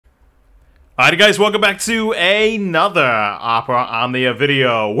Alright guys, welcome back to another Opera Omnia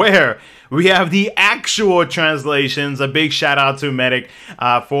video where we have the actual translations. A big shout out to Medic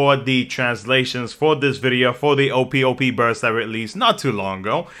for the translations for this video, for the OP burst that released not too long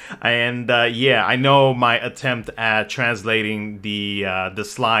ago. And yeah, I know my attempt at translating the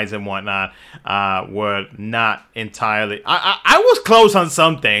slides and whatnot were not entirely... I was close on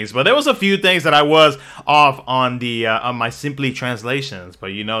some things, but there was a few things that I was off on the on my Simply translations. But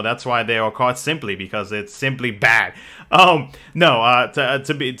you know, that's why they are called Simply, because it's simply bad. To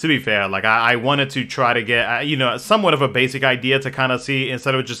be fair, like I wanted to try to get you know, somewhat of a basic idea to kind of see,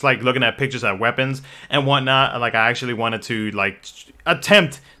 instead of just like looking at pictures of weapons and whatnot. Like I actually wanted to like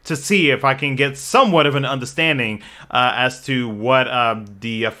attempt to see if I can get somewhat of an understanding as to what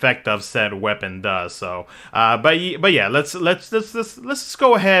the effect of said weapon does. So, but yeah, let's just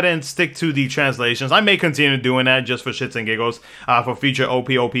go ahead and stick to the translations. I may continue doing that just for shits and giggles for future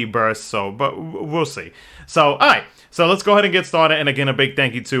OP bursts. So, but we'll see. So, all right. So let's go ahead and get started, and again, a big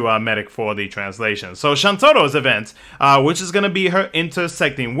thank you to Medic for the translation. So Shantotto's event, which is going to be her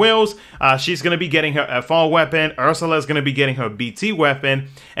intersecting wheels, she's going to be getting her FR weapon, Ursula is going to be getting her BT weapon,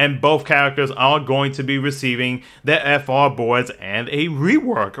 and both characters are going to be receiving their FR boards and a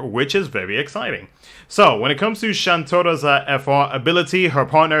rework, which is very exciting. So, when it comes to Shantotto's FR ability, her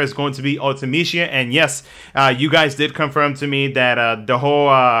partner is going to be Artemisia, and yes, you guys did confirm to me that the whole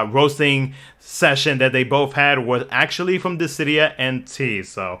roasting session that they both had was actually from Dissidia NT.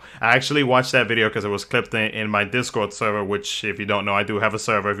 So I actually watched that video because it was clipped in my Discord server, which, if you don't know, I do have a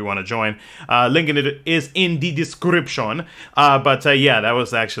server if you want to join. Link in it is in the description. Yeah, that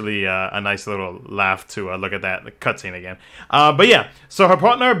was actually a nice little laugh to look at that cutscene again. But yeah, so her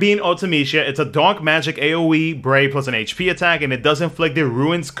partner being Artemisia, it's a dark magic AoE Brave plus an HP attack, and it does inflict the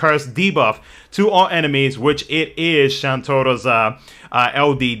Ruin's Curse debuff to all enemies, which it is Shantotto's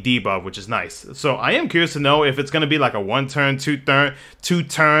LD debuff, which is nice. So I am curious to know if it's going to be like a 1 turn, 2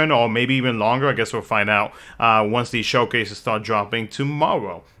 turn, or maybe even longer. I guess we'll find out once these showcases start dropping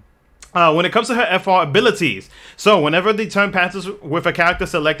tomorrow. When it comes to her FR abilities, so whenever the turn passes with a character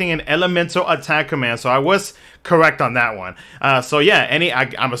selecting an elemental attack command, so I was correct on that one. So yeah,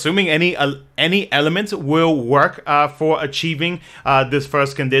 I'm assuming any element will work for achieving this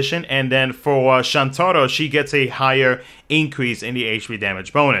first condition, and then for Shantotto, she gets a higher increase in the HP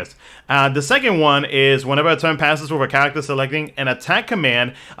damage bonus. The second one is whenever a turn passes with a character selecting an attack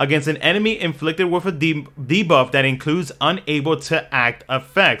command against an enemy inflicted with a debuff that includes unable to act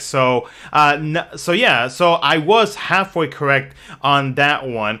effects. So yeah, so I was halfway correct on that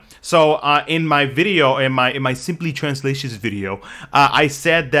one. So in my video, in my Simply Translations video, I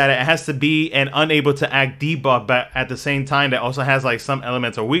said that it has to be an unable to act debuff, but at the same time that also has like some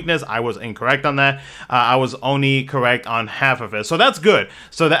elements of weakness. I was incorrect on that. I was only correct on half of it, so that's good.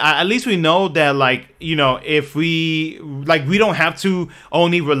 So that at least we know that, like, you know, if we don't have to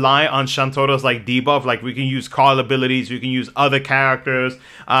only rely on Shantotto's like debuff. Like, we can use call abilities, we can use other characters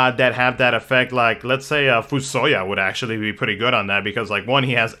that have that effect. Like, let's say Fusoya would actually be pretty good on that, because like, one,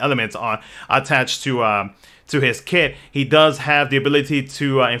 he has elements attached to his kit. He does have the ability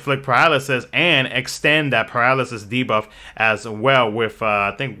to inflict paralysis and extend that paralysis debuff as well with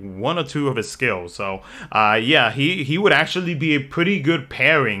I think 1 or 2 of his skills. So yeah, he would actually be a pretty good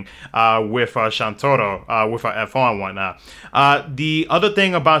pairing with Shantotto with her FR and whatnot. The other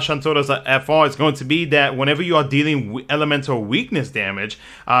thing about Shantotto's FR is going to be that whenever you are dealing elemental weakness damage,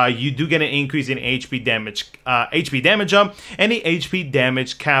 you do get an increase in HP damage up and the HP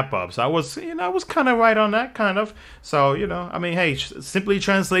damage cap up. So I was kind of right on that. Kind of. So, you know, I mean, hey, Simply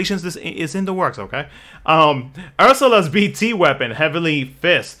Translations, this is in the works, okay? Ursula's BT weapon, Heavenly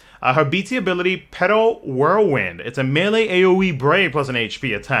Fist. Her BT ability, Petal Whirlwind. It's a melee AoE Brave plus an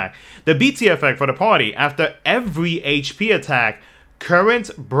HP attack. The BT effect for the party, after every HP attack,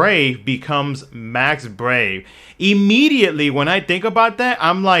 current Brave becomes max Brave. Immediately, when I think about that,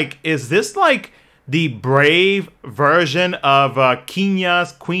 I'm like, is this like the Brave version of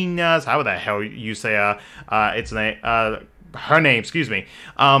Queena's, how the hell you say its name, her name, excuse me.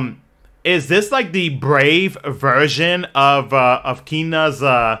 Is this like the Brave version of Kina's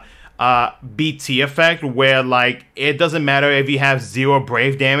BT effect, where like it doesn't matter if you have 0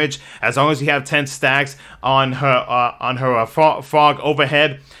 Brave damage, as long as you have 10 stacks on her fog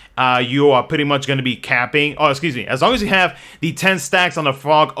overhead, you are pretty much going to be capping, or excuse me, as long as you have the 10 stacks on the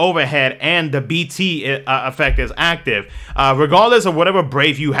fog overhead and the BT effect is active, regardless of whatever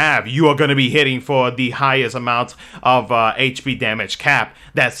Brave you have, you are going to be hitting for the highest amount of HP damage cap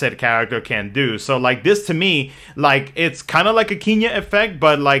that said character can do. So like, this to me, like, it's kind of like a Kenya effect,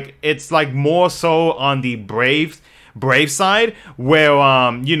 but like, it's like more so on the Brave Brave side, where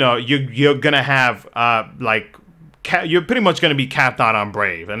you know, you're gonna have like you're pretty much going to be capped out on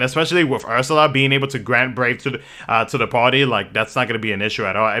Brave, and especially with Ursula being able to grant Brave to the party, like that's not going to be an issue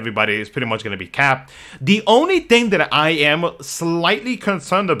at all. Everybody is pretty much going to be capped. The only thing that I am slightly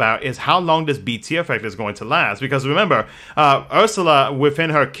concerned about is how long this BT effect is going to last, because remember, Ursula within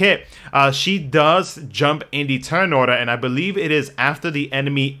her kit, she does jump in the turn order, and I believe it is after the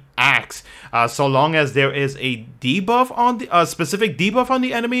enemy acts, so long as there is a debuff on the specific debuff on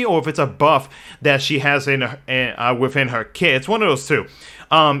the enemy, or if it's a buff that she has in within her kit. It's one of those two.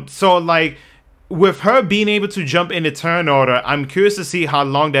 So like with her being able to jump in the turn order, I'm curious to see how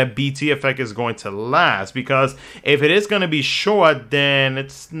long that BT effect is going to last, because if it is going to be short, then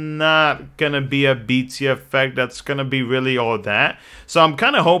it's not going to be a BT effect that's going to be really all that. So I'm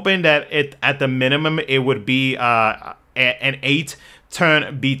kind of hoping that it, at the minimum, it would be an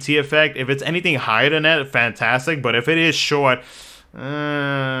 8-turn BT effect. If it's anything higher than that, fantastic. But if it is short,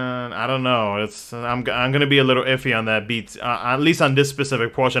 I don't know. I'm gonna be a little iffy on that BT, at least on this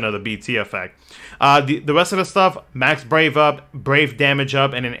specific portion of the BT effect. The rest of the stuff: max Brave up, Brave damage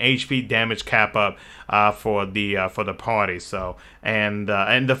up, and an HP damage cap up for the party. So and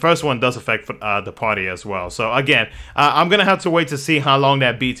the first one does affect the party as well. So again, I'm gonna have to wait to see how long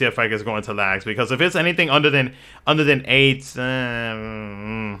that BT effect is going to last, because if it's anything under than 8,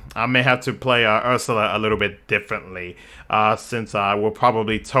 I may have to play Ursula a little bit differently, since I will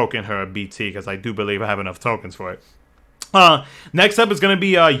probably token her a BT, because I do believe I have enough tokens for it. Next up is going to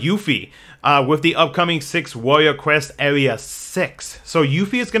be Yuffie with the upcoming 6 Warrior Quest Area 6. So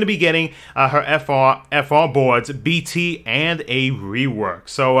Yuffie is going to be getting her FR boards, BT, and a rework.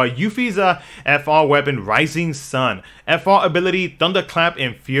 So Yuffie's FR weapon, Rising Sun. FR ability, Thunderclap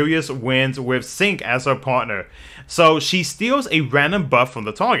and Furious Winds with Sync as her partner. So she steals a random buff from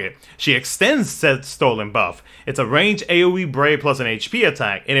the target. She extends said stolen buff. It's a range AoE Brave plus an HP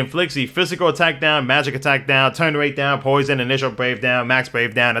attack. It inflicts the physical attack down, magic attack down, turn rate down, poison, initial Brave down, max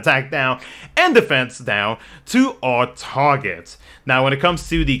Brave down, attack down, and defense down to all targets. Now, when it comes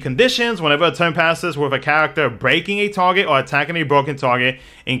to the conditions, whenever a turn passes with a character breaking a target or attacking a broken target,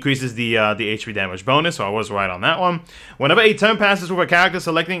 increases the HP damage bonus, so I was right on that one. Whenever a turn passes with a character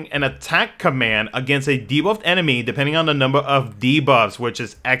selecting an attack command against a debuffed enemy, depending on the number of debuffs, which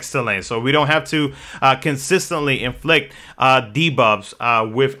is excellent. So we don't have to consistently inflict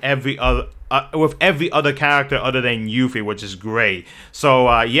debuffs with every other character other than Yuffie, which is great.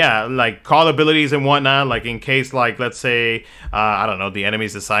 So yeah, like call abilities and whatnot, like in case, like let's say I don't know, the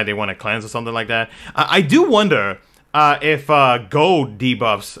enemies decide they want to cleanse or something like that. I do wonder if gold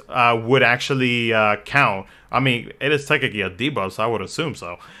debuffs would actually count. I mean, it is technically a debuff, so I would assume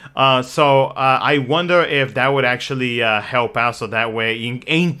so. I wonder if that would actually help out, so that way,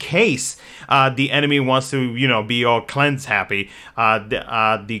 in case the enemy wants to, you know, be all cleanse happy,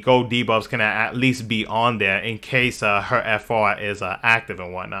 the gold debuffs can at least be on there in case her FR is active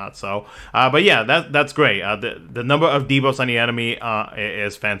and whatnot. So, but yeah, that's great. The number of debuffs on the enemy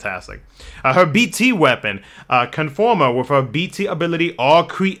is fantastic. Her BT weapon, Conformer, with her BT ability, All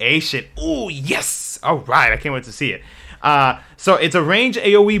Creation. Oh yes! All right, I can't wait to see it. So it's a range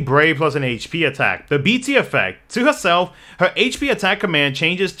AoE Brave plus an HP attack. The BT effect, to herself, her HP attack command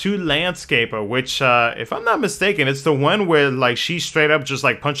changes to Landscaper, which, if I'm not mistaken, it's the one where like she straight up just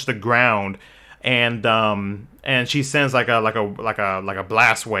like punches the ground, and she sends like a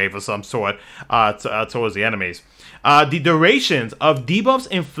blast wave of some sort towards the enemies. The durations of debuffs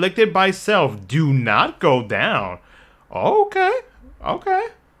inflicted by self do not go down. Okay.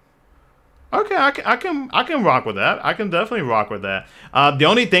 Okay, I can rock with that. I can definitely rock with that. The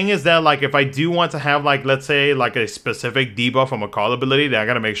only thing is that, like, if I do want to have, like, let's say, like, a specific debuff from a call ability, then I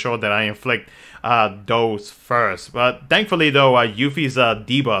gotta make sure that I inflict those first. But thankfully, though, Yuffie's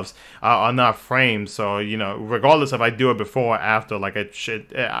debuffs are not framed, so, you know, regardless if I do it before or after, like,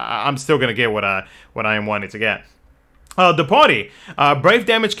 I'm still gonna get what I am wanting to get. The party, Brave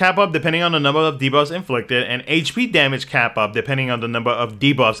damage cap up depending on the number of debuffs inflicted, and HP damage cap up depending on the number of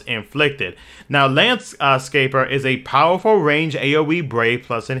debuffs inflicted. Now, Landscaper is a powerful range AoE Brave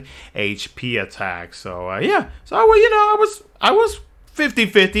plus an HP attack. So yeah, so you know, I was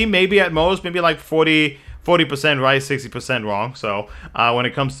 50-50, maybe at most, maybe like 40% right, 60% wrong. So when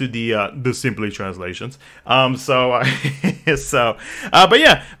it comes to the simply translations, but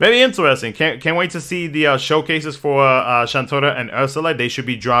yeah, very interesting. Can't wait to see the showcases for Shantotto and Ursula. They should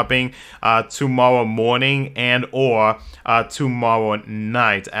be dropping tomorrow morning and or tomorrow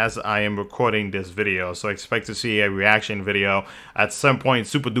night as I am recording this video. So expect to see a reaction video at some point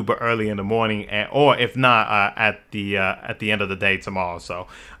super duper early in the morning, or if not at the end of the day tomorrow. So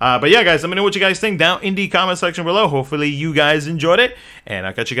but yeah, guys, let me know what you guys think down in the comment section below. Hopefully you guys enjoyed it, and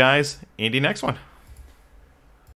I'll catch you guys in the next one.